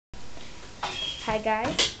Hi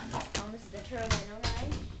guys, this is the turtle I know guy,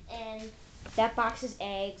 and that box is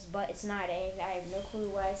eggs, but it's not eggs. I have no clue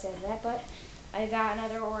why it says that, but I got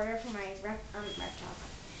another order for my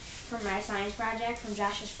for my science project from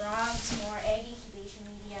Josh's Frogs, more egg incubation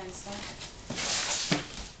media and stuff.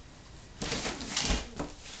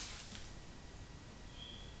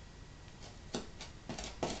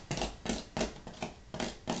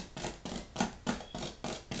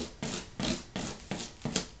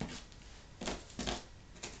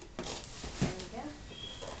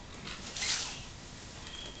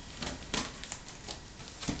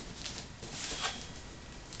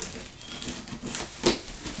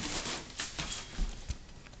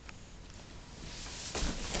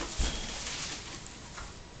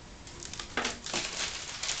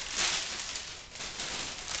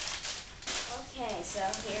 Okay, so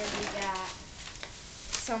here we got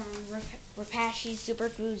some Repashy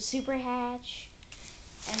SuperHatch,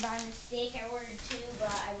 and by mistake I ordered 2, but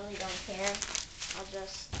I really don't care. I'll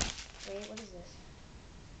just wait. What is this?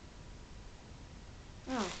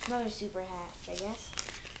 Oh, another SuperHatch, I guess.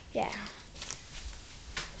 Yeah.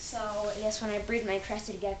 So I guess when I breed my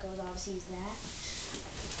crested geckos, I'll just use that.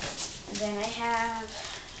 And then I have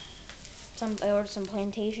I ordered some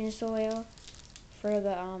plantation soil for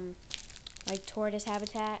the like tortoise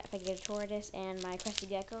habitat, if I get a tortoise, and my crested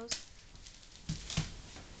geckos.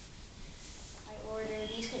 I ordered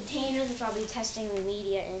these containers, which I'll be testing the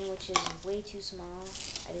media in, which is way too small.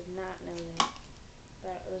 I did not know that,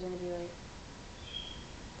 but it was going to be like,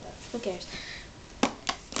 but who cares?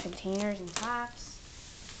 Containers and tops.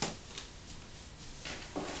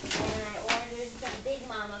 And I ordered the Big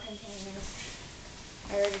Mama containers.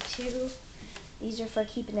 I ordered 2. These are for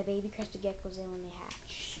keeping the baby crested geckos in when they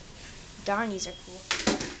hatch. Darn, these are cool.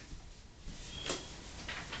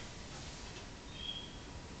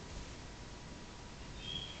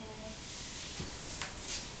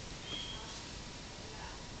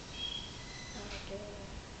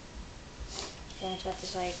 And it's got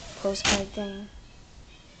this like postcard thing.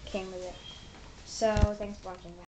 Came with it. So thanks for watching.